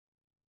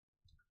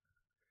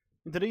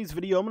In today's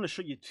video, I'm going to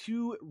show you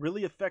two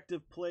really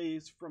effective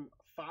plays from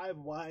 5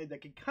 wide that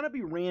can kind of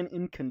be ran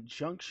in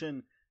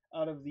conjunction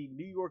out of the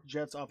New York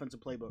Jets offensive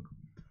playbook.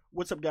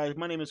 What's up, guys?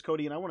 My name is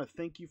Cody, and I want to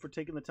thank you for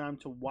taking the time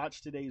to watch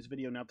today's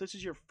video. Now, if this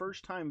is your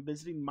first time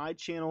visiting my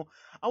channel,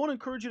 I want to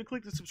encourage you to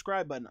click the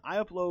subscribe button. I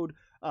upload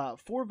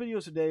 4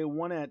 videos a day,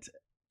 one at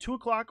 2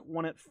 o'clock,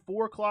 one at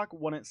 4 o'clock,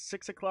 one at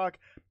 6 o'clock,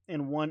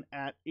 and one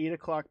at 8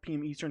 o'clock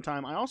p.m. Eastern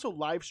Time. I also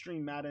live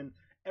stream Madden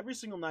every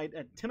single night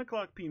at 10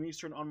 o'clock p.m.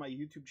 Eastern on my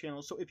YouTube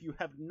channel. So if you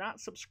have not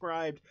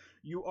subscribed,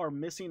 you are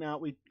missing out.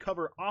 We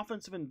cover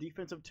offensive and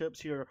defensive tips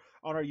here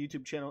on our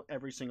YouTube channel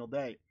every single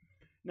day.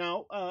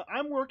 Now,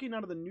 I'm working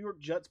out of the New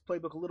York Jets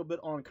playbook a little bit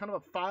on kind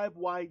of a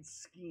 5-wide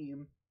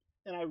scheme,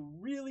 and I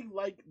really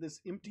like this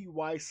empty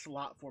Y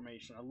slot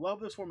formation. I love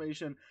this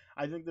formation.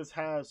 I think this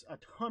has a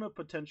ton of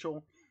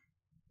potential.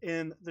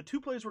 And the two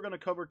plays we're going to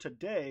cover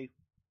today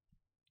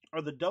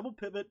are the double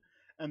pivot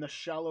and the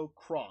shallow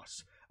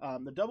cross.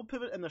 The double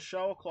pivot and the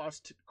shallow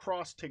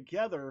cross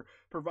together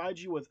provide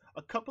you with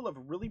a couple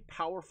of really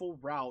powerful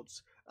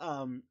routes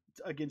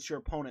against your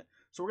opponent.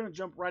 So we're going to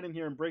jump right in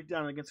here and break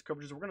down against the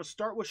coverages. We're going to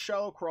start with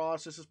shallow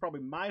cross. This is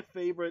probably my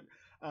favorite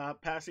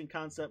passing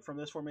concept from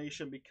this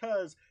formation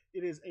because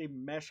it is a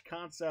mesh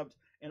concept,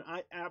 and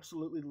I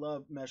absolutely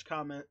love mesh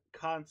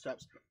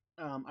concepts.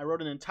 I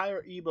wrote an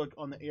entire ebook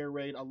on the air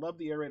raid. I love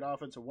the air raid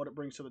offense and what it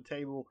brings to the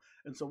table,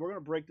 and so we're going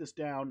to break this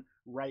down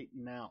right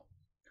now.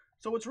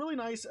 So what's really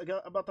nice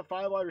about the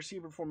 5-wide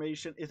receiver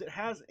formation is it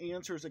has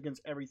answers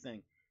against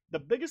everything. The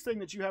biggest thing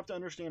that you have to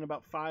understand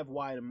about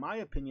 5-wide, in my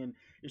opinion,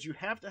 is you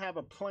have to have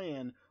a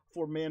plan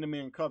for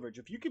man-to-man coverage.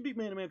 If you can beat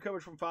man-to-man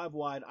coverage from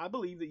 5-wide, I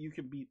believe that you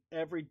can beat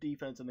every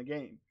defense in the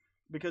game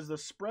because the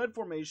spread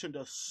formation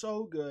does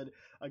so good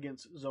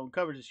against zone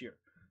coverage this year.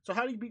 So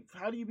how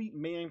do you beat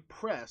man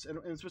press,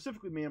 and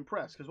specifically man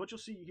press? Because what you'll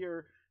see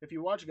here, if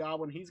you watch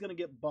Godwin, he's going to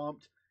get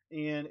bumped,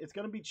 and it's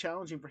going to be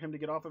challenging for him to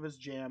get off of his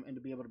jam and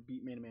to be able to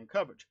beat man-to-man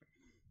coverage.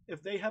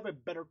 If they have a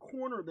better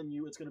corner than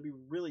you, it's going to be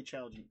really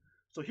challenging.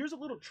 So here's a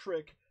little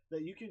trick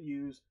that you can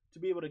use to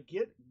be able to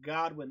get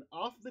Godwin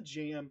off the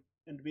jam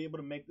and to be able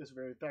to make this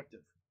very effective.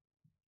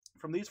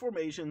 From these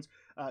formations,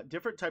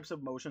 different types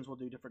of motions will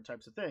do different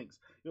types of things.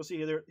 You'll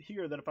see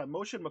here that if I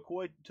motion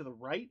McCoy to the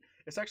right,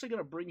 it's actually going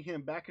to bring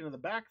him back into the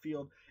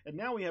backfield, and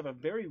now we have a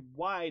very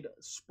wide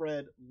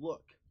spread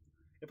look.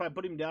 If I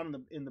put him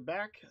down in the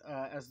back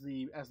as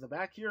the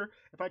back here,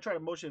 if I try to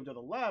motion him to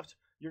the left,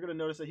 you're going to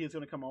notice that he's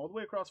going to come all the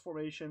way across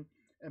formation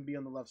and be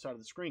on the left side of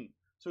the screen.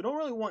 So we don't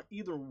really want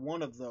either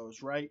one of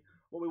those, right?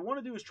 What we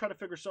want to do is try to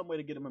figure some way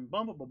to get him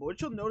unbumpable. But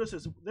what you'll notice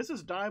is this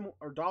is dime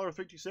or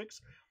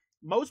 $1.56.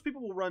 Most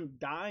people will run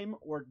dime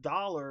or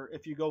dollar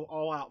if you go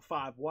all out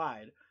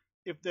 5-wide.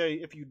 If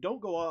you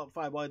don't go all out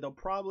 5-wide, they'll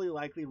probably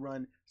likely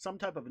run some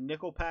type of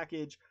nickel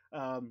package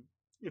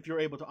if you're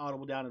able to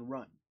audible down and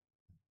run.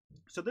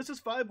 So this is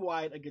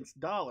 5-wide against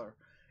dollar.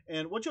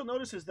 And what you'll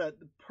notice is that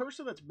the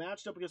person that's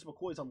matched up against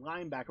McCoy is a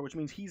linebacker, which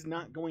means he's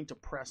not going to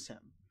press him.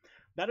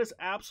 That is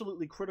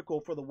absolutely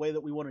critical for the way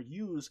that we want to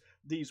use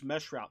these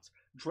mesh routes.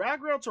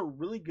 Drag routes are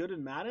really good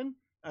in Madden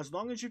as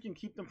long as you can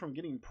keep them from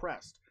getting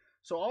pressed.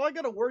 So all I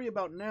got to worry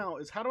about now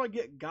is how do I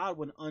get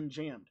Godwin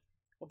unjammed?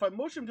 Well, if I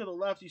motion him to the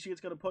left, you see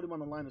it's going to put him on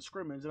the line of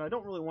scrimmage, and I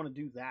don't really want to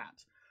do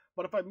that.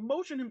 But if I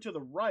motion him to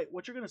the right,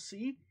 what you're going to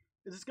see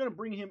is it's going to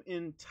bring him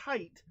in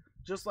tight,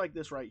 just like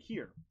this right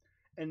here.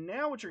 And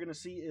now what you're going to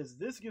see is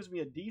this gives me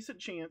a decent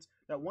chance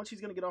that once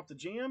he's going to get off the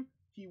jam,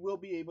 he will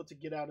be able to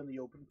get out in the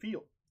open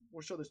field.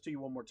 We'll show this to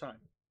you one more time.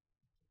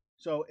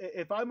 So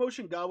if I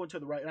motion Godwin to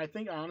the right, and I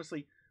think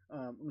honestly,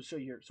 let me show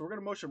you here. So we're going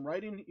to motion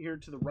right in here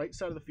to the right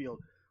side of the field.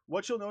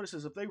 What you'll notice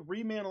is if they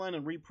reman line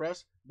and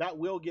repress, that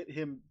will get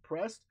him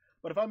pressed.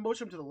 But if I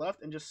motion him to the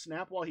left and just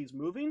snap while he's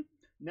moving,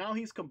 now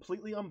he's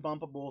completely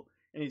unbumpable,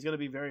 and he's going to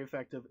be very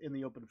effective in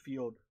the open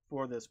field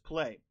for this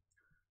play.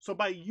 So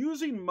by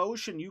using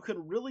motion, you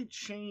can really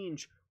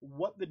change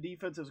what the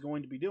defense is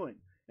going to be doing.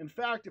 In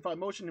fact, if I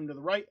motion him to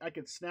the right, I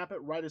could snap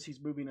it right as he's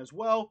moving as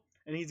well,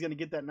 and he's going to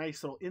get that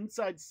nice little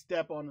inside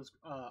step on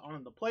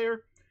the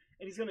player,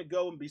 and he's going to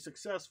go and be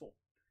successful.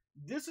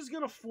 This is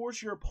going to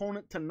force your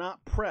opponent to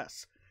not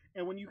press,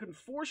 and when you can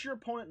force your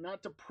opponent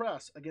not to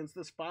press against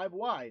this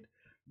 5-wide,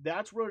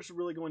 that's where it's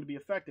really going to be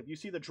effective. You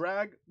see the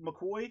drag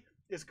McCoy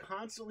is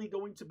constantly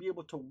going to be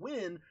able to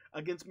win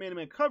against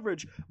man-to-man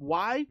coverage.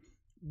 Why?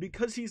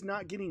 Because he's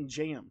not getting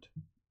jammed,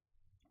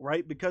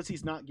 right? Because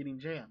he's not getting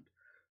jammed.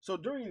 So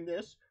during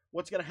this,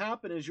 what's going to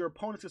happen is your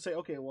opponent's going to say,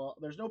 okay, well,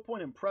 there's no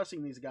point in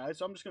pressing these guys,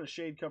 so I'm just going to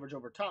shade coverage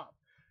over top.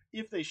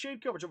 If they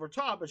shade coverage over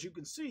top, as you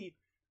can see,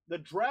 the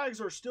drags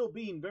are still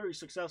being very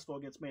successful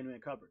against man-to-man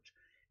coverage.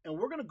 And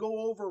we're going to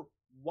go over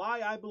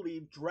why I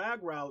believe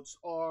drag routes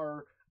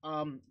are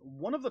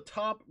one of the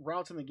top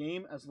routes in the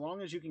game as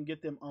long as you can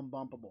get them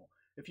unbumpable.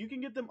 If you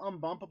can get them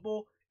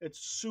unbumpable, it's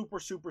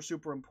super, super,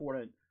 super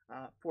important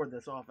for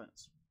this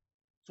offense.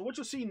 So what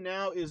you'll see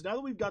now is now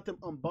that we've got them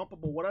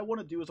unbumpable, what I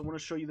want to do is I want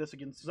to show you this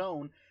against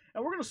zone.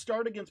 And we're going to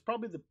start against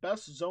probably the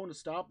best zone to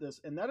stop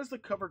this, and that is the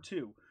cover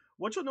 2.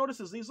 What you'll notice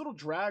is these little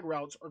drag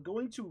routes are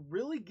going to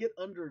really get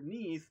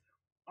underneath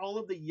all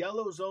of the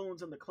yellow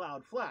zones and the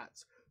cloud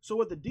flats. So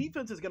what the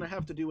defense is going to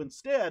have to do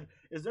instead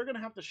is they're going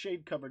to have to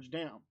shade coverage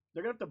down.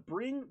 They're going to have to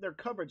bring their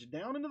coverage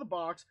down into the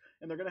box,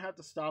 and they're going to have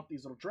to stop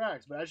these little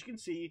drags. But as you can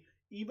see,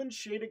 even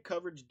shaded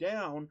coverage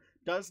down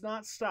does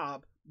not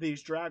stop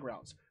these drag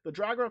routes. The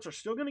drag routes are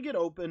still going to get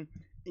open,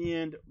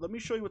 and let me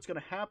show you what's going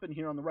to happen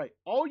here on the right.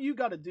 All you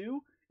got to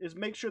do is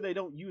make sure they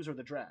don't user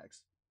the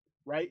drags,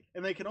 right?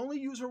 And they can only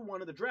user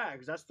one of the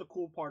drags. That's the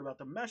cool part about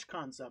the mesh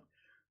concept.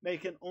 They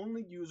can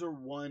only user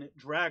one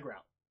drag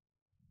route.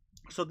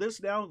 So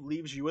this now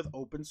leaves you with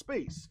open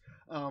space.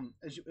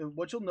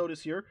 What you'll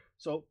notice here,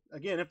 so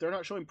again, if they're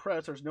not showing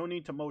press, there's no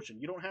need to motion.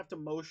 You don't have to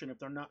motion if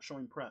they're not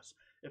showing press.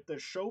 If they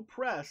show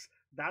press,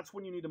 that's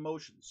when you need to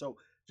motion. So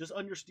just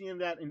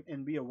understand that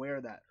and be aware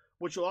of that.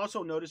 What you'll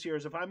also notice here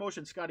is if I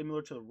motion Scotty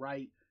Miller to the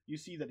right, you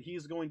see that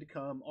he's going to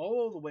come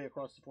all the way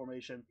across the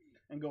formation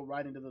and go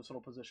right into this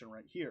little position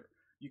right here.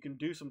 You can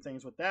do some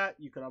things with that.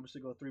 You can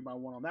obviously go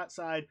 3x1 on that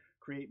side,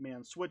 create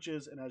man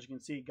switches, and as you can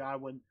see,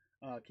 Godwin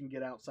can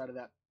get outside of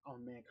that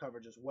on man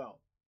coverage as well.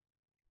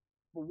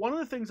 But one of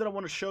the things that I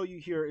want to show you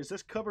here is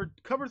this cover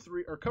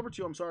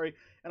two, I'm sorry,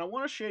 and I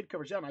want to shade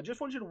coverage down. I just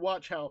want you to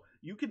watch how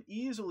you can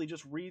easily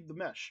just read the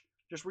mesh.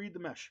 Just read the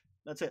mesh.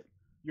 That's it.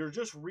 You're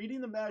just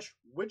reading the mesh,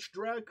 which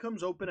drag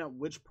comes open at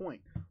which point.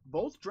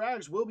 Both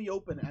drags will be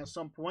open at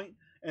some point,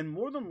 and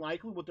more than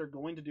likely what they're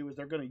going to do is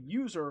they're going to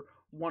user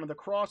one of the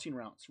crossing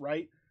routes,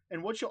 right?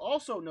 And what you'll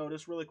also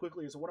notice really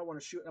quickly is what I want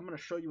to shoot. I'm going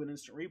to show you an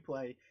instant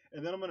replay,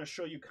 and then I'm going to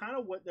show you kind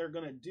of what they're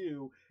going to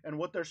do and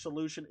what their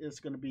solution is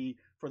going to be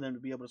for them to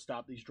be able to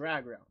stop these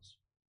drag routes.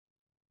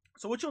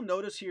 So what you'll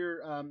notice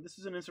here, this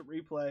is an instant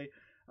replay.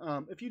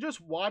 If you just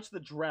watch the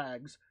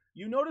drags,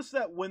 you notice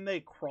that when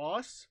they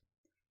cross,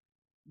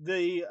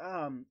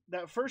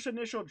 that first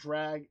initial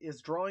drag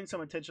is drawing some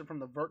attention from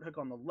the vert hook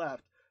on the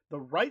left. The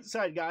right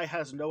side guy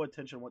has no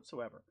attention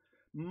whatsoever.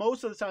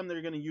 Most of the time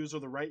they're going to use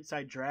the right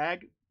side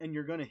drag, and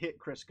you're going to hit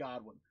Chris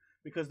Godwin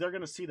because they're going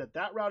to see that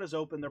that route is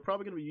open. They're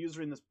probably going to be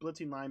using this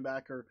blitzing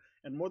linebacker,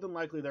 and more than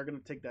likely they're going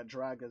to take that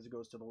drag as it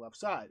goes to the left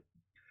side.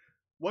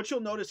 What you'll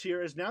notice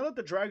here is now that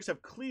the drags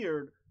have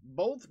cleared,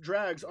 both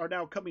drags are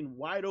now coming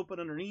wide open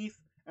underneath,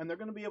 and they're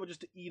going to be able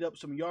just to eat up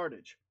some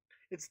yardage.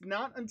 It's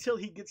not until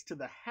he gets to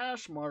the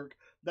hash mark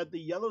that the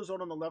yellow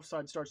zone on the left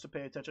side starts to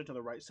pay attention to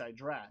the right side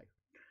drag.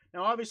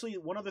 Now, obviously,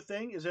 one other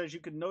thing is, as you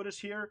can notice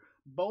here,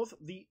 both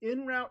the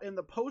in route and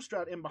the post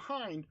route in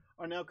behind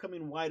are now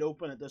coming wide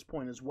open at this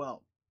point as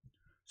well.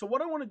 So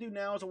what I want to do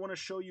now is I want to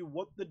show you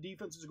what the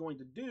defense is going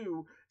to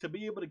do to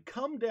be able to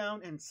come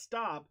down and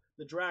stop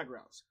the drag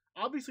routes.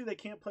 Obviously, they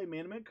can't play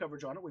man-to-man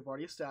coverage on it. We've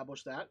already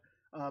established that.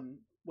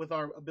 With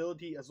our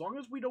ability, as long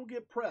as we don't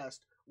get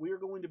pressed, we are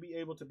going to be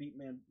able to beat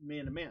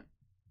man-to-man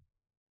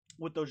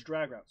with those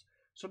drag routes.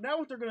 So now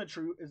what they're going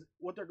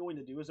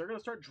to do is they're going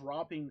to start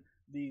dropping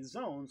these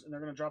zones, and they're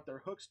going to drop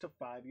their hooks to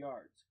 5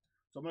 yards.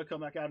 So I'm going to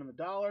come back out in the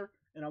dollar,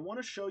 and I want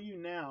to show you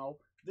now,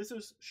 this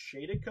is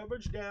shaded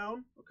coverage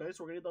down. Okay,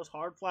 so we're going to get those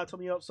hard flats on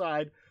the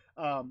outside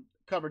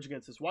coverage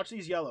against this. Watch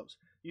these yellows.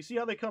 You see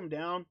how they come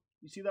down?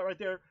 You see that right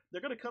there?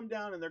 They're going to come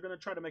down, and they're going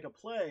to try to make a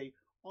play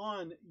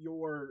on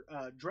your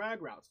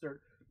drag routes. They're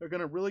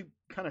going to really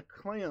kind of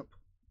clamp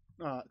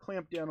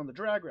down on the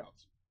drag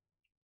routes.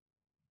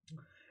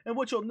 And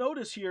what you'll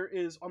notice here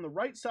is on the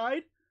right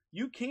side,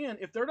 you can,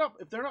 if they're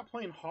not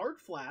playing hard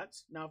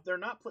flats. Now, if they're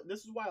not,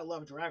 this is why I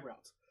love drag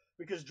routes,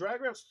 because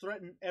drag routes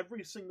threaten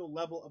every single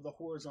level of the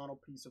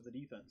horizontal piece of the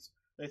defense.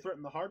 They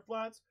threaten the hard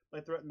flats,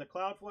 they threaten the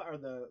cloud flat or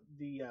the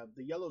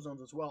yellow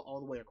zones as well, all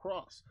the way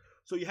across.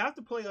 So you have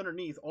to play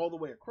underneath all the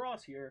way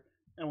across here.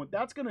 And what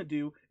that's going to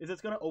do is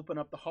it's going to open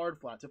up the hard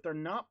flats. If they're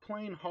not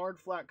playing hard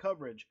flat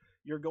coverage,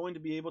 you're going to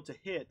be able to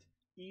hit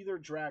either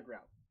drag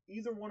route.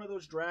 Either one of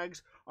those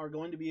drags are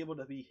going to be able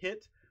to be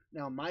hit.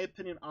 Now, in my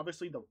opinion,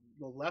 obviously the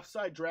left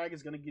side drag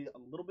is going to get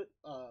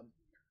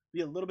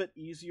be a little bit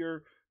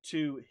easier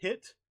to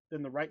hit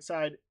than the right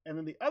side. And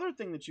then the other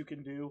thing that you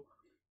can do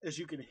is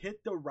you can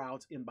hit the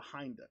routes in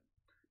behind them.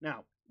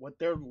 Now, what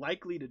they're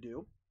likely to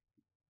do,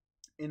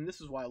 and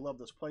this is why I love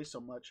this play so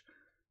much,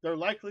 they're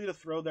likely to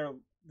throw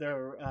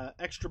their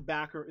extra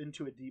backer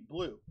into a deep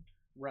blue,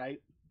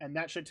 right? And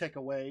that should take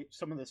away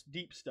some of this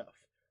deep stuff.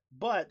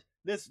 But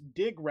this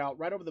dig route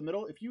right over the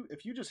middle, if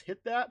you just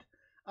hit that,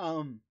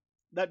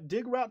 that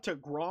dig route to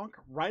Gronk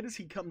right as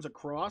he comes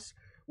across,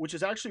 which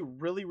is actually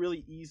really,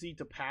 really easy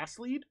to pass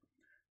lead,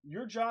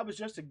 your job is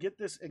just to get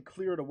this and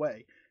clear it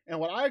away. And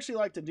what I actually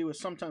like to do is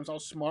sometimes I'll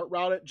smart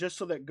route it just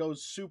so that it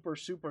goes super,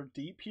 super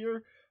deep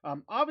here.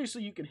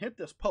 Obviously, you can hit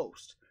this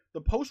post.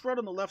 The post route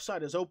on the left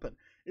side is open,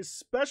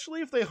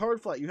 especially if they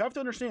hard flat. You have to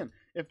understand,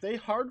 if they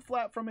hard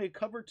flat from a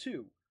cover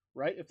 2,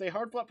 right? If they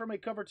hard flat from a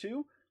cover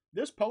 2,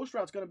 this post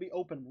route is going to be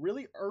open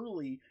really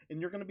early, and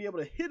you're going to be able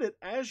to hit it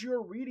as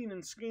you're reading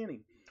and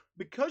scanning.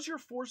 Because you're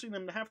forcing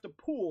them to have to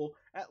pull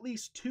at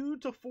least 2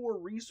 to 4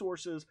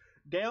 resources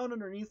down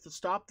underneath to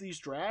stop these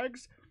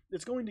drags,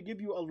 it's going to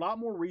give you a lot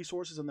more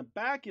resources in the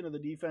back end of the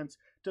defense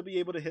to be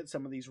able to hit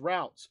some of these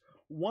routes.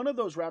 One of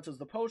those routes is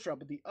the post route,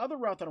 but the other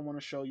route that I want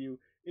to show you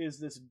is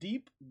this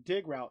deep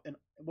dig route. And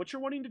what you're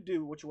wanting to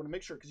do, what you want to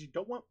make sure, because you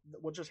don't want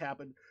what just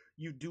happened,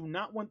 you do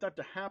not want that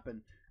to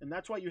happen, and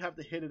that's why you have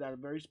to hit it at a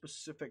very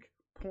specific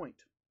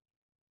point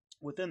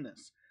within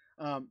this.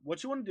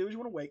 What you want to do is you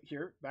want to wait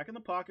here, back in the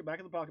pocket, back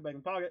in the pocket, back in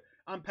the pocket.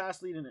 I'm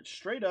pass leading it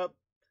straight up,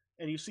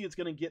 and you see it's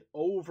going to get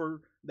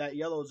over that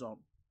yellow zone.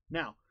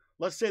 Now,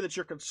 let's say that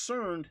you're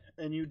concerned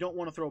and you don't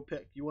want to throw a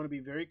pick. You want to be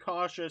very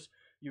cautious.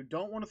 You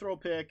don't want to throw a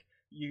pick.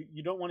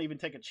 You don't want to even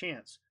take a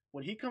chance.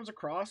 When he comes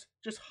across,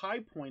 just high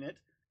point it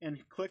and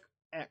click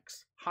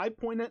X. High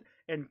point it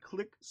and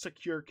click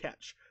secure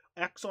catch.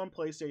 X on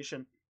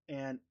PlayStation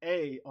and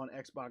A on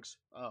Xbox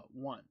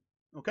One.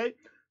 Okay?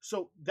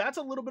 So that's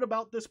a little bit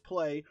about this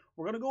play.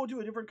 We're going to go do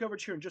a different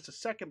coverage here in just a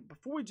second.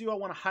 Before we do, I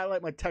want to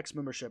highlight my text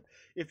membership.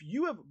 If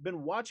you have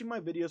been watching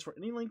my videos for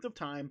any length of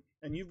time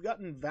and you've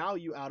gotten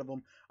value out of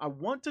them, I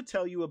want to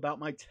tell you about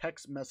my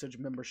text message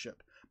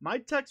membership. My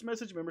text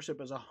message membership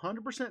is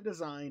 100%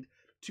 designed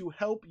to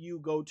help you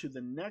go to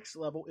the next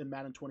level in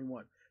Madden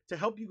 21, to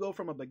help you go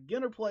from a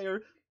beginner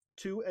player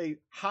to a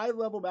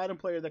high-level Madden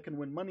player that can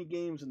win money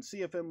games and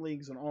CFM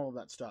leagues and all of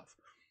that stuff.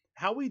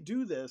 How we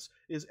do this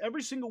is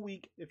every single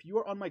week, if you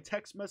are on my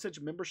text message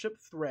membership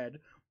thread,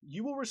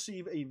 you will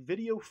receive a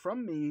video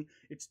from me.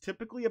 It's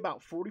typically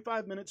about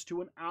 45 minutes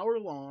to an hour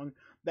long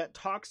that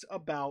talks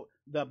about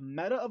the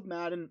meta of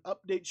Madden,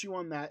 updates you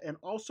on that, and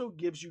also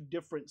gives you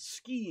different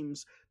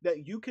schemes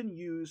that you can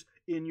use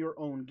in your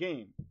own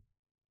game.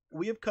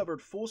 We have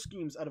covered full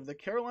schemes out of the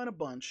Carolina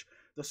Bunch,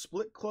 the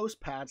split close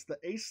pads, the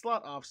ace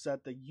slot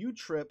offset, the U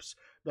trips,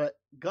 the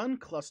gun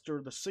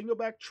cluster, the single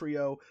back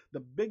trio,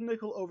 the big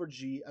nickel over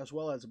G, as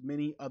well as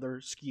many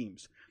other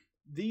schemes.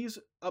 These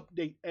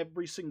update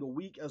every single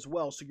week as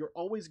well, so you're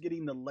always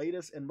getting the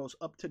latest and most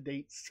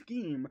up-to-date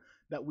scheme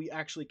that we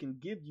actually can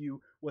give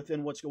you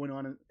within what's going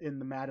on in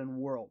the Madden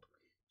world.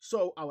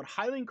 So I would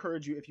highly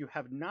encourage you, if you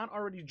have not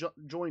already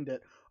joined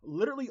it,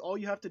 literally all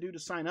you have to do to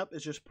sign up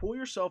is just pull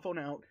your cell phone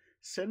out,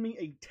 send me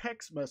a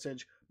text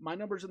message. My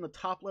number's in the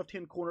top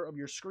left-hand corner of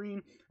your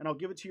screen, and I'll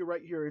give it to you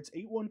right here. It's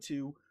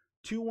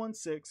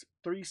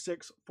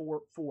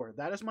 812-216-3644.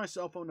 That is my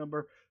cell phone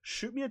number.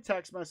 Shoot me a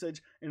text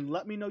message and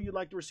let me know you'd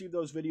like to receive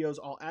those videos.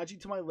 I'll add you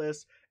to my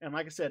list. And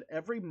like I said,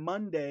 every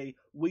Monday,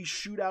 we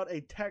shoot out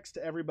a text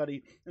to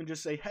everybody and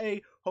just say,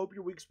 hey, hope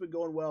your week's been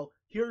going well.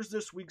 Here's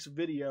this week's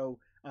video.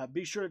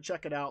 Be sure to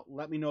check it out.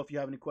 Let me know if you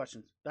have any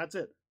questions. That's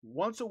it.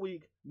 Once a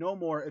week, no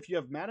more. If you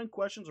have Madden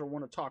questions or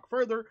want to talk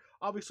further,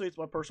 obviously it's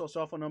my personal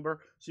cell phone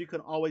number, so you can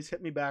always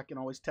hit me back and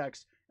always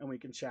text, and we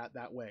can chat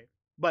that way.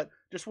 But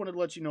just wanted to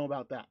let you know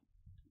about that.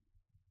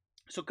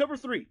 So cover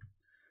 3.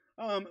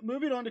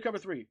 Moving on to cover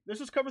 3.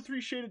 This is cover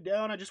 3 shaded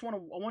down. I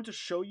want to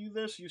show you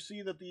this. You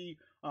see that the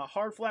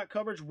hard flat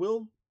coverage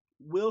will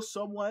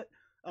somewhat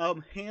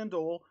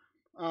handle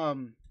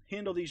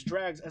these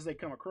drags as they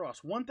come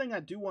across. One thing I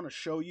do want to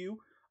show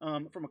you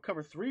from a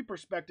cover 3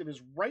 perspective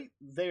is right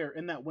there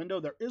in that window.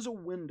 There is a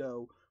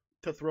window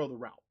to throw the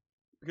route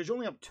because you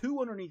only have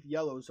 2 underneath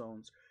yellow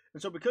zones.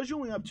 And so because you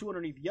only have 2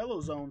 underneath yellow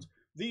zones,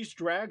 these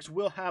drags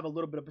will have a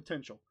little bit of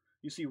potential.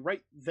 You see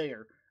right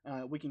there,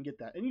 we can get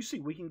that. And you see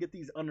we can get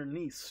these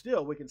underneath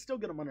still. We can still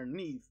get them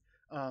underneath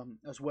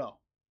as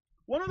well.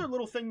 One other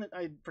little thing that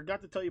I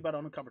forgot to tell you about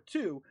on cover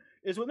 2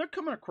 is when they're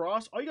coming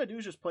across, all you got to do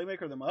is just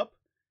playmaker them up.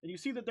 And you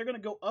see that they're going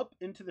to go up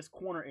into this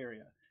corner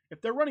area.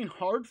 If they're running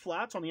hard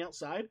flats on the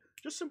outside,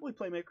 just simply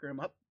playmaker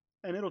them up,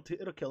 and it'll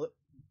kill it.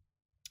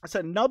 That's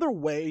another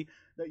way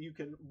that you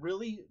can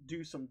really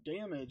do some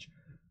damage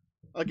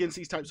against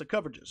these types of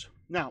coverages.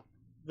 Now,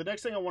 the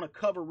next thing I want to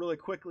cover really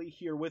quickly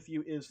here with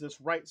you is this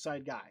right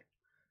side guy.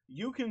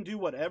 You can do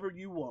whatever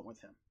you want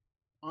with him.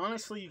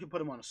 Honestly, you can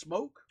put him on a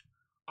smoke.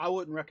 I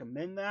wouldn't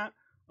recommend that.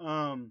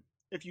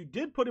 If you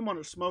did put him on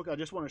a smoke, I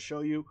just want to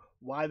show you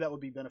why that would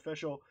be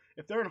beneficial.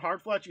 If they're in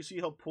hard flats, you see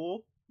he'll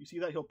pull. You see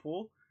that he'll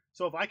pull.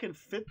 So if I can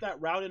fit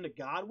that route into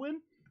Godwin,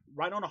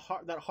 right on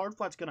that hard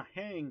flat's going to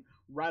hang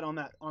right on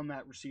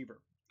that receiver.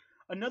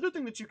 Another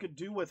thing that you could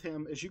do with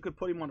him is you could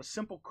put him on a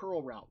simple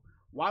curl route.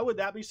 Why would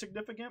that be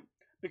significant?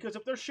 Because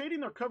if they're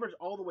shading their coverage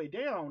all the way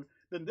down,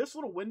 then this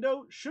little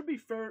window should be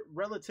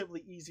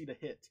relatively easy to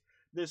hit.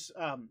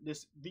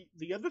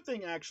 The other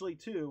thing actually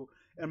too,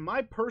 and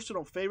my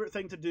personal favorite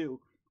thing to do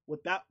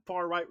with that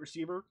far right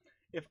receiver,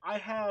 if I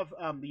have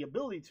the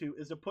ability to,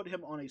 is to put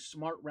him on a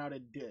smart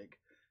routed dig.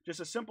 Just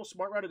a simple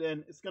smart routed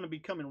end. It's going to be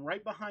coming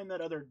right behind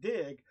that other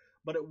dig,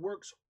 but it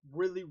works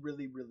really,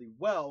 really, really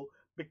well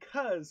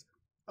because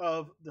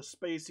of the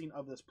spacing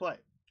of this play.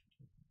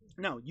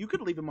 Now, you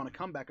could leave him on a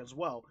comeback as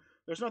well.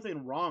 There's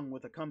nothing wrong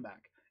with a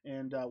comeback.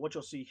 And what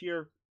you'll see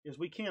here is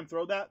we can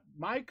throw that.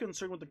 My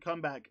concern with the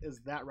comeback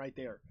is that right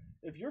there.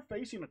 If you're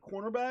facing a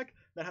cornerback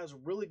that has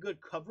really good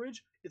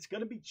coverage, it's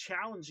going to be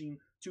challenging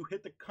to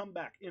hit the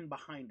comeback in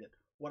behind it.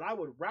 What I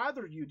would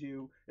rather you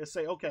do is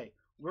say, okay,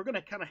 we're going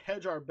to kind of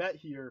hedge our bet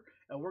here,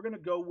 and we're going to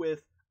go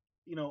with,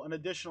 an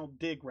additional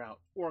dig route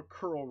or a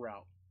curl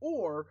route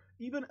or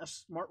even a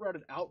smart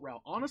routed out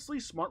route. Honestly,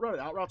 smart routed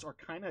out routes are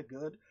kind of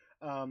good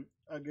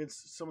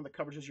against some of the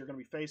coverages you're going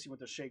to be facing with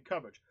the shade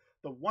coverage.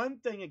 The one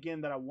thing,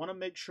 again, that I want to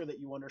make sure that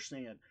you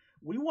understand,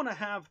 we want to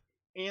have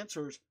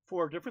answers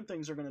for different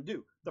things they're going to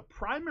do. The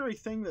primary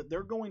thing that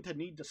they're going to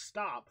need to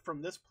stop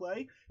from this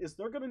play is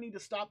they're going to need to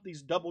stop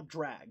these double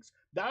drags.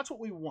 That's what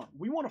we want.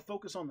 We want to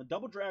focus on the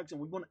double drags,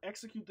 and we want to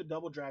execute the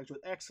double drags with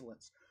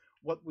excellence.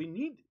 What we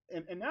need,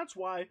 and that's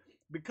why,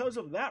 because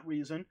of that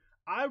reason,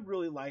 I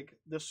really like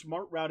the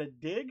smart routed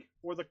dig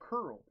or the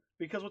curl.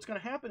 Because what's going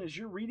to happen is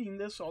you're reading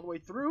this all the way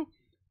through,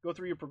 go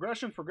through your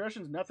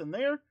progressions, nothing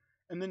there,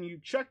 and then you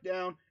check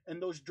down,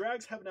 and those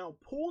drags have now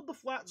pulled the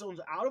flat zones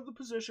out of the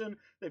position.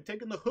 They've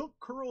taken the hook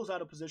curls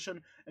out of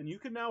position, and you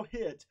can now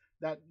hit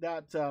that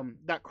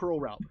curl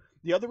route.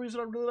 The other reason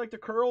I really like the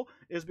curl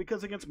is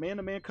because against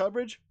man-to-man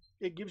coverage,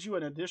 it gives you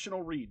an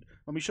additional read.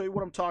 Let me show you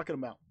what I'm talking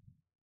about.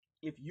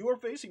 If you are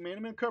facing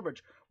man-to-man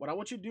coverage, what I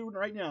want you to do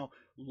right now,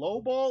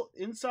 low ball,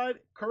 inside,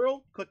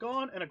 curl, click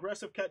on, and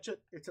aggressive catch it.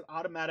 It's an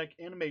automatic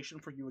animation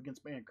for you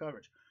against man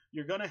coverage.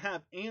 You're going to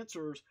have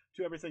answers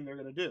to everything they're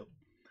going to do.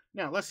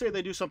 Now, let's say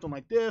they do something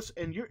like this,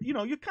 and you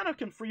kind of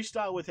can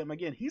freestyle with him.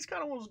 Again, he's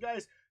kind of one of those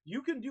guys,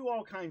 you can do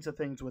all kinds of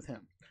things with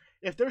him.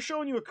 If they're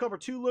showing you a cover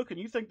 2 look and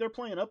you think they're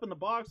playing up in the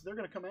box, they're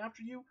going to come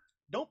after you,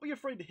 don't be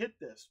afraid to hit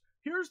this.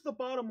 Here's the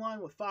bottom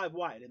line with 5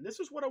 wide, and this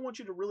is what I want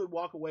you to really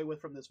walk away with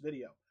from this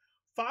video.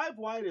 5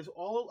 wide is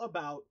all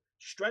about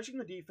stretching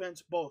the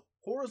defense both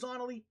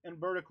horizontally and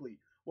vertically.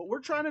 What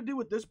we're trying to do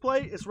with this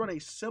play is run a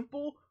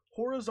simple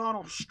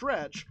horizontal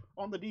stretch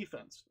on the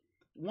defense.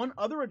 One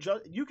other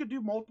you could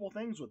do multiple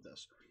things with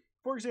this.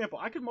 For example,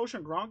 I could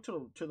motion Gronk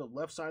to the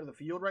left side of the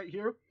field right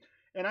here,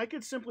 and I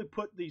could simply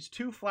put these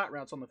 2 flat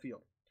routes on the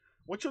field.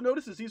 What you'll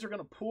notice is these are going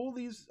to pull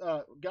these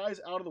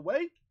guys out of the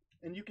way,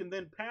 and you can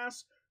then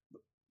pass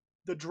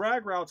the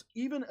drag routes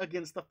even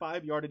against the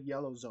 5-yarded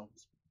yellow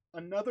zones.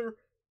 Another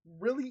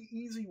really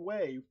easy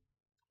way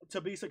to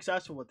be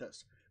successful with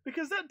this.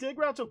 Because that dig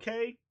route's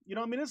okay,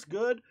 it's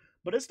good,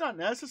 but it's not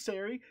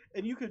necessary,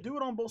 and you could do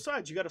it on both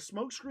sides. You got a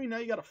smoke screen, now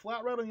you got a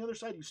flat route on the other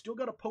side, you still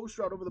got a post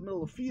route over the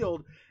middle of the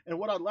field, and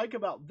what I like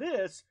about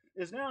this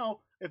is now,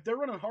 if they're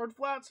running hard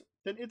flats,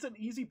 then it's an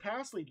easy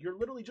pass lead. You're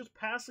literally just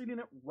pass leading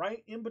it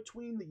right in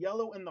between the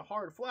yellow and the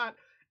hard flat,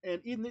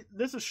 and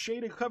this is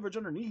shaded coverage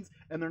underneath,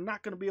 and they're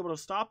not going to be able to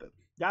stop it.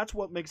 That's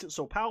what makes it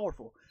so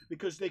powerful,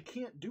 because they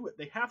can't do it.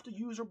 They have to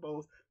use her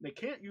both. They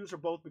can't use her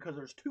both because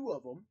there's 2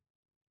 of them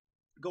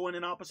going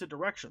in opposite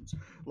directions.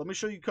 Let me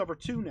show you cover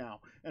 2 now,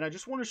 and I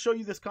just want to show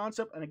you this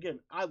concept. And again,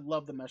 I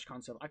love the mesh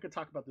concept. I could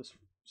talk about this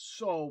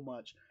so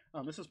much.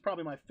 This is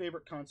probably my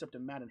favorite concept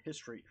in Madden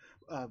history.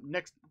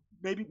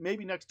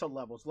 Maybe next to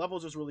levels.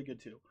 Levels is really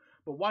good too.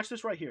 But watch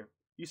this right here.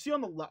 You see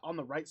on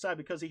the right side,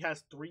 because he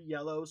has 3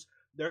 yellows,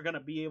 they're going to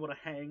be able to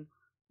hang.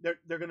 They're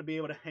going to be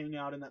able to hang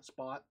out in that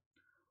spot.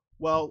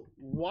 Well,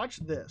 watch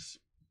this.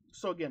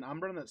 So again, I'm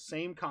running that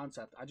same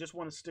concept. I just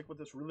want to stick with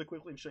this really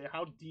quickly and show you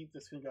how deep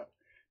this can go.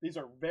 These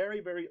are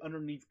very, very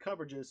underneath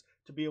coverages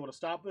to be able to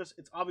stop this.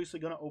 It's obviously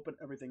going to open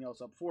everything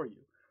else up for you.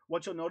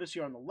 What you'll notice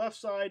here on the left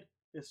side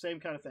is the same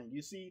kind of thing.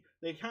 You see,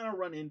 they kind of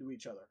run into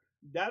each other.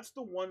 That's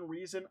the one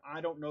reason I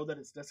don't know that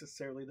it's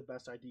necessarily the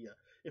best idea.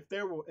 If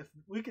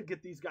we could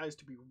get these guys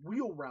to be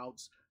wheel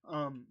routes,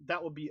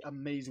 that would be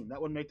amazing.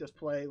 That would make this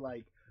play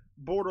like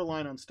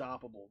borderline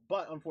unstoppable.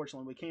 But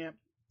unfortunately, we can't.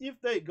 If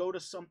they go to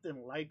something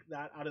like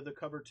that out of the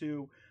cover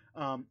 2,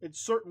 it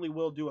certainly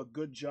will do a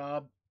good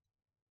job.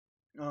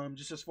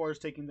 Just as far as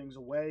taking things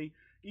away,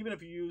 even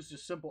if you use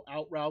just simple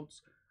out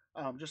routes,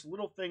 just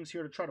little things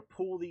here to try to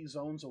pull these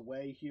zones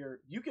away here.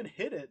 You can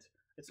hit it.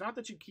 It's not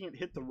that you can't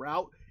hit the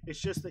route.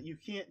 It's just that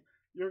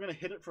you're going to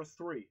hit it for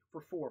 3,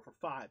 for 4, for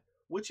 5,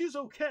 which is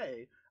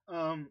okay.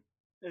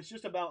 It's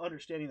just about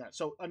understanding that.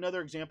 So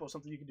another example of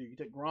something you can do, you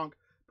take Gronk,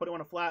 put him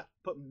on a flat,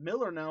 put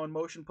Miller now in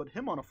motion, put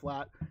him on a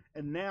flat,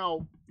 and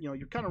now, you're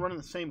kind of running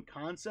the same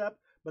concept.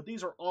 But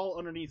these are all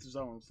underneath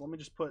zones. Let me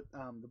just put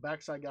the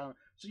backside guy on.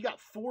 So you got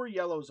 4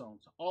 yellow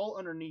zones all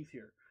underneath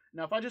here.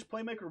 Now, if I just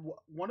playmaker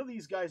one of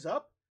these guys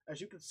up,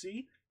 as you can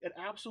see, it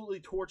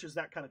absolutely torches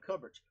that kind of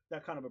coverage,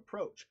 that kind of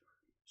approach.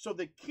 So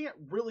they can't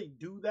really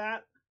do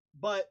that,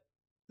 but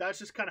that's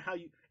just kind of how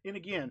you. And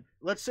again,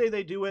 let's say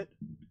they do it,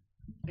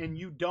 and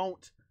you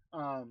don't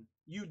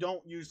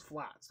use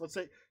flats. Let's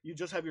say you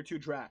just have your 2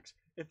 drags.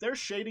 If they're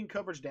shading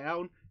coverage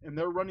down and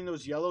they're running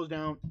those yellows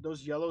down,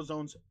 those yellow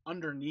zones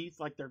underneath,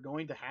 like they're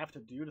going to have to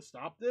do to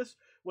stop this,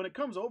 when it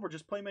comes over,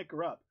 just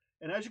playmaker up.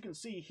 And as you can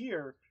see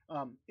here,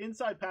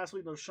 inside pass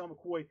lead, Sean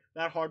McCoy,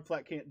 that hard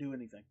flat can't do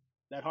anything.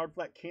 That hard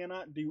flat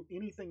cannot do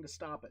anything to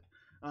stop it.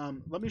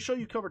 Let me show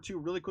you cover 2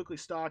 really quickly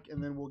stock,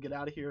 and then we'll get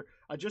out of here.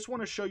 I just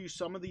want to show you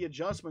some of the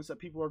adjustments that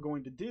people are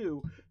going to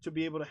do to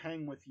be able to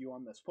hang with you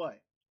on this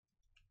play.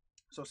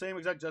 So same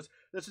exact adjust.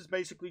 This is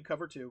basically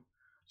cover 2.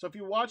 So if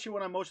you watch it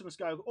when I motion this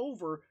guy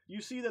over,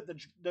 you see that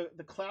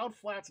the cloud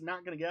flat's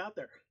not going to get out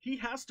there. He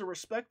has to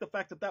respect the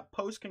fact that that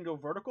post can go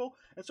vertical.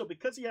 And so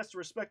because he has to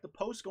respect the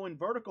post going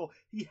vertical,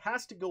 he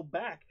has to go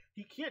back.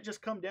 He can't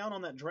just come down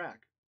on that drag.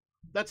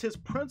 That's his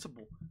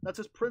principle. That's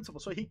his principle.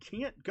 So he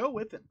can't go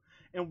with him.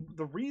 And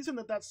the reason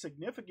that that's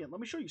significant,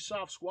 let me show you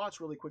soft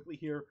squats really quickly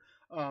here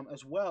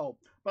as well.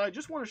 But I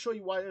just want to show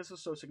you why this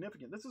is so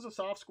significant. This is a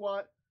soft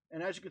squat,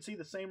 and as you can see,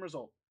 the same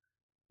result.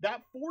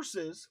 That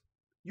forces,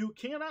 you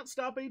cannot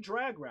stop a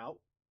drag route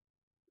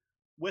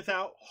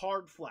without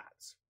hard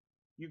flats.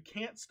 You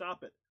can't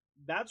stop it.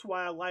 That's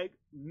why I like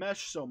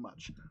mesh so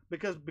much,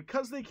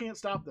 because they can't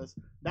stop this.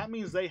 That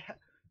means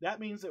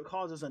it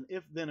causes an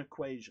if-then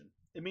equation.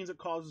 It means it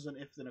causes an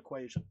if-then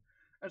equation.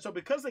 And so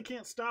because they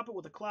can't stop it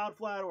with a cloud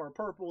flat or a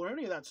purple or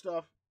any of that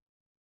stuff,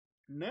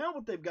 now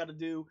what they've got to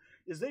do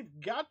is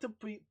they've got to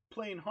be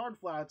playing hard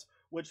flats,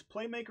 which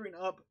playmakering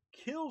up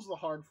kills the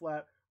hard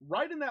flat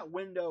right in that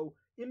window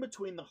in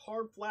between the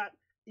hard flat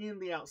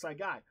and the outside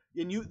guy.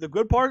 And the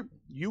good part,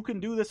 you can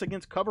do this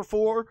against cover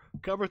 4,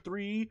 cover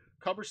 3,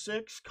 cover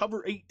 6,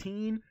 cover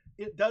 18.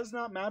 It does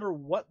not matter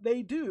what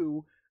they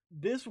do.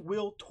 This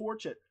will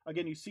torch it.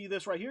 Again, you see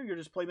this right here. You're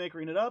just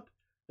playmakering it up.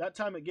 That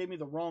time it gave me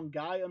the wrong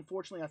guy,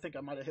 unfortunately. I think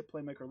I might have hit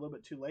playmaker a little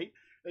bit too late.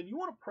 And you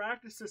want to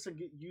practice this and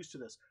get used to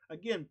this.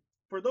 Again,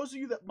 for those of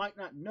you that might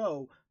not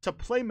know, to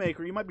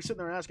playmaker, you might be sitting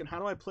there asking, how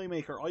do I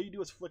playmaker? All you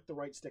do is flick the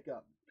right stick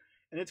up.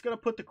 And it's going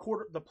to put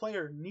the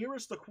player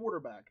nearest the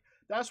quarterback.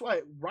 That's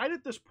why right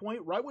at this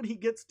point, right when he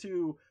gets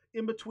to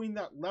in between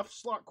that left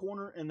slot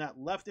corner and that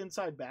left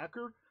inside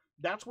backer,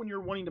 that's when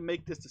you're wanting to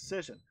make this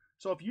decision.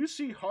 So if you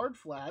see hard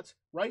flats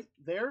right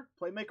there,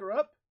 playmaker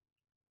up,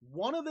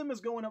 one of them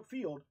is going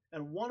upfield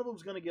and one of them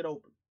is going to get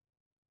open.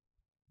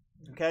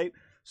 Okay,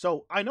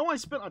 so I know I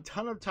spent a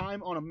ton of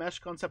time on a mesh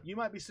concept. You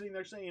might be sitting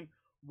there saying,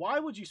 why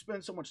would you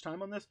spend so much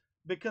time on this?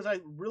 Because I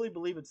really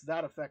believe it's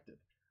that effective.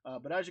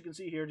 But as you can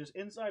see here, just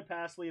inside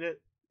pass lead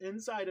it,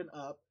 inside and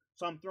up.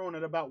 So I'm throwing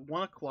it about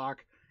 1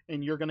 o'clock,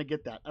 and you're going to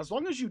get that. As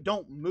long as you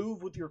don't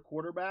move with your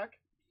quarterback,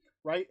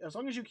 right? As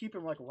long as you keep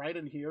him like right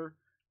in here,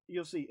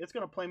 you'll see it's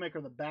going to playmaker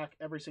in the back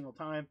every single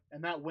time,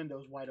 and that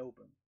window's wide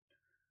open.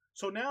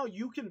 So now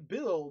you can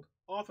build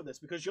off of this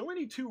because you only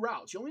need 2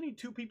 routes. You only need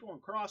 2 people on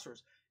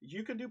crossers.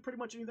 You can do pretty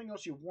much anything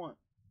else you want.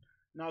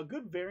 Now, a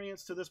good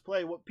variance to this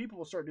play, what people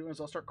will start doing is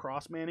they'll start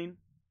cross-manning.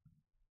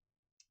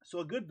 So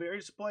a good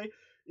variance to play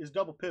is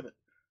double pivot.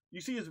 You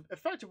see it's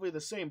effectively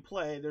the same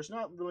play. There's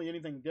not really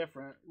anything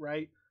different,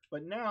 right?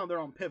 But now they're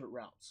on pivot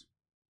routes.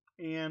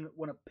 And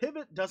when a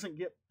pivot doesn't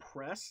get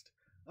pressed,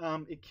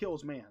 it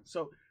kills man.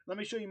 So let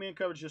me show you man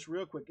coverage just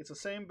real quick. It's the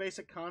same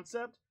basic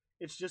concept.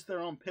 It's just they're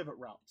on pivot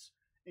routes.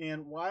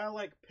 And why I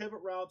like pivot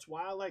routes,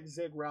 why I like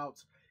zig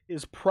routes,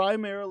 is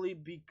primarily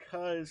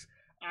because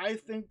I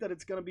think that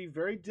it's going to be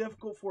very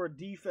difficult for a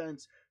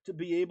defense to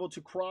be able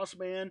to cross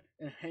man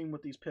and hang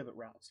with these pivot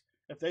routes.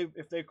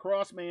 If they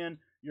cross man,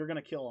 you're going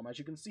to kill them. As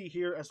you can see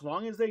here, as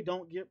long as they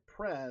don't get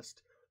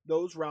pressed,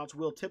 those routes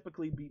will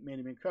typically beat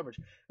man-to-man coverage,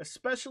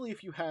 especially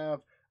if you have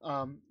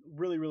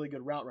really, really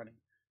good route running.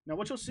 Now,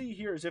 what you'll see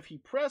here is if he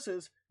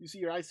presses, you see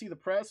here, I see the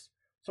press.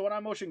 So when I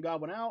motion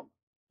Godwin out,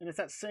 and it's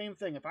that same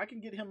thing. If I can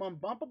get him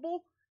unbumpable,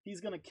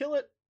 he's going to kill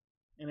it.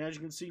 And as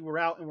you can see, we're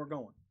out and we're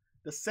going.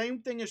 The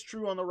same thing is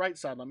true on the right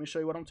side. Let me show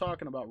you what I'm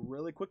talking about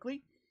really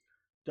quickly.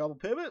 Double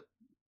pivot.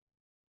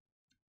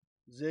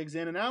 Zigs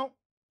in and out.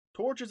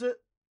 Torches it.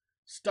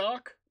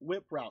 Stock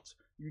whip routes.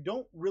 You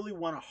don't really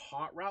want to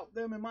hot route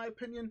them, in my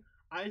opinion.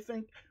 I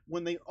think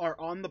when they are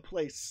on the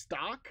play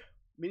stock,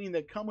 meaning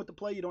they come with the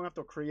play, you don't have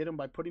to create them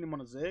by putting them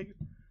on a zig.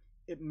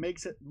 It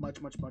makes it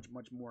much, much, much,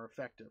 much more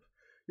effective.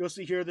 You'll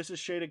see here, this is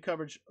shaded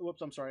coverage.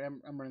 Whoops, I'm sorry,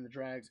 I'm running the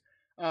drags.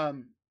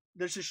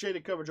 This is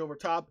shaded coverage over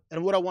top.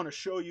 And what I want to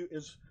show you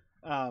is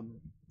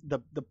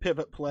the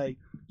pivot play.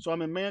 So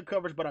I'm in man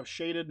coverage, but I've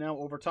shaded now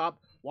over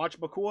top. Watch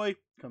McCoy,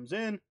 comes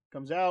in,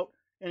 comes out,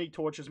 and he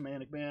torches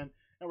man, and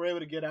we're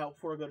able to get out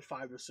for a good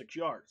 5 to 6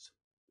 yards.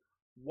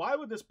 Why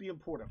would this be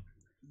important?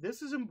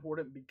 This is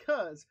important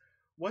because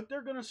what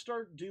they're going to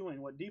start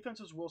doing, what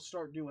defenses will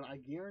start doing, I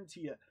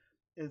guarantee you,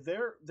 is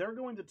they're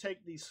going to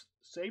take these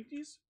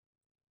safeties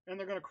and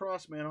they're going to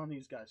cross man on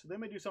these guys. So they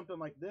may do something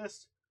like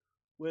this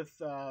with,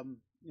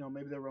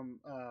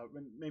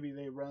 maybe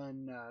they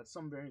run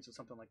some variants of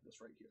something like this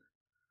right here.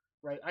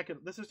 Right,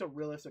 this is a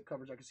realistic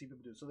coverage I can see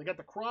people do. So they got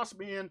the cross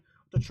man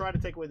to try to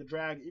take away the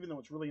drag, even though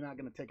it's really not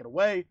going to take it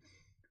away.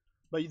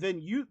 But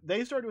then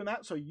they start doing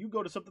that, so you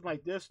go to something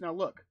like this. Now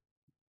look,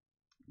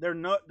 they're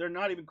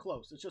not even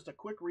close. It's just a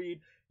quick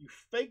read. You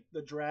fake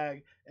the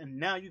drag, and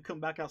now you come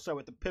back outside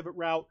with the pivot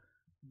route.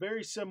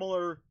 Very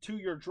similar to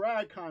your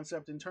drag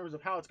concept in terms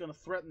of how it's going to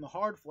threaten the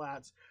hard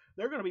flats.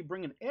 They're going to be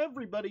bringing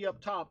everybody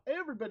up top.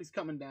 Everybody's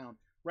coming down.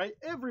 Right?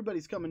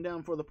 Everybody's coming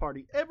down for the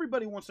party.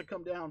 Everybody wants to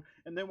come down,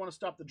 and they want to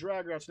stop the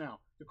drag routes now.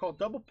 They're called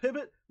double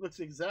pivot.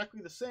 Looks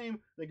exactly the same.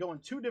 They go in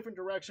 2 different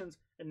directions,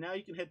 and now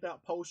you can hit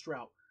that post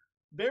route.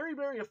 Very,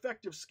 very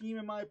effective scheme,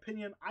 in my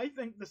opinion. I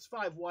think this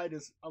 5 wide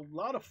is a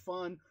lot of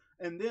fun.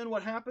 And then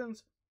what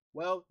happens?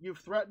 Well, you've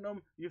threatened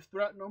them, you've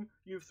threatened them,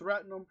 you've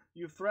threatened them,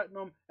 you've threatened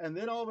them, and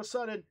then all of a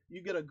sudden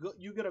you get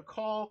a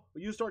call.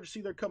 You start to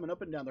see they're coming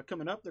up and down. They're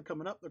coming up. They're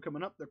coming up. They're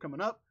coming up. They're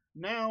coming up.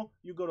 Now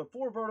you go to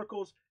 4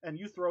 verticals and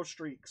you throw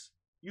streaks.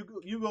 You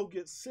go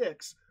get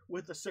 6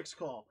 with the 6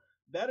 call.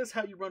 That is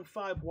how you run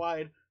 5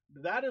 wide.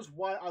 That is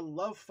why I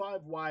love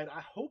 5 wide. I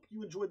hope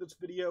you enjoyed this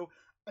video.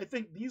 I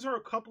think these are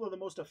a couple of the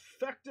most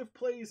effective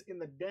plays in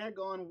the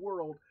daggone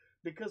world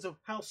because of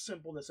how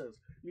simple this is.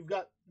 You've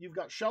got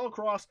shallow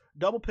cross,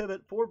 double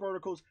pivot, 4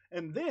 verticals,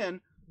 and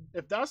then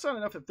if that's not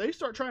enough, if they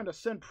start trying to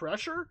send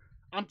pressure,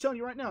 I'm telling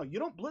you right now, you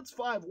don't blitz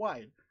 5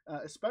 wide,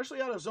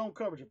 especially out of zone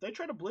coverage. If they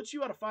try to blitz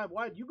you out of 5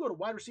 wide, you go to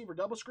wide receiver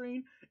double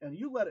screen, and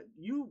you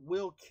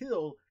will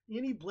kill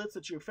any blitz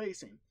that you're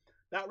facing.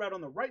 That route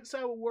on the right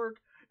side will work.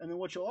 And then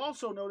what you'll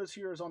also notice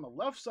here is on the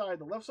left side.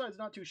 The left side's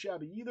not too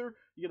shabby either.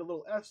 You get a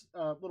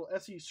little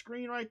SE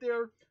screen right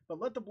there. But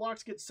let the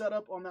blocks get set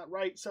up on that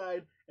right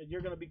side, and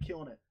you're going to be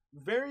killing it.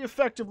 Very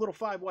effective little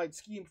 5-wide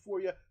scheme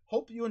for you.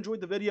 Hope you enjoyed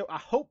the video. I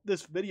hope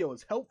this video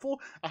is helpful.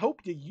 I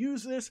hope you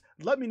use this.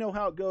 Let me know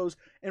how it goes.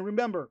 And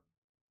remember,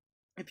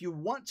 if you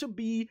want to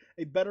be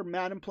a better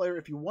Madden player,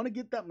 if you want to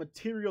get that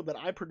material that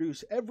I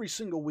produce every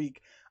single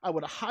week, I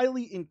would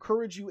highly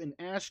encourage you and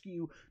ask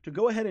you to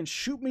go ahead and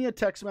shoot me a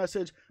text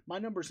message. My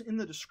number's in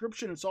the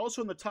description. It's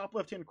also in the top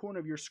left-hand corner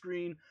of your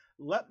screen.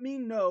 Let me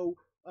know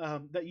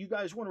that you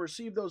guys want to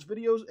receive those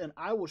videos, and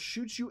I will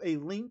shoot you a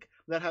link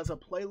that has a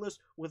playlist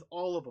with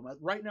all of them.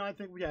 Right now, I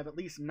think we have at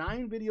least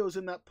 9 videos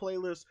in that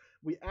playlist.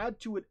 We add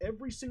to it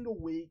every single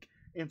week.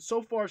 And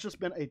so far, it's just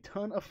been a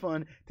ton of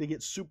fun to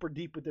get super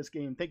deep with this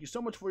game. Thank you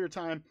so much for your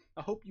time.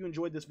 I hope you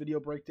enjoyed this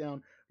video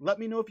breakdown. Let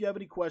me know if you have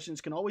any questions.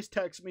 You can always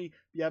text me if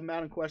you have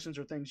Madden questions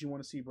or things you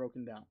want to see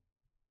broken down.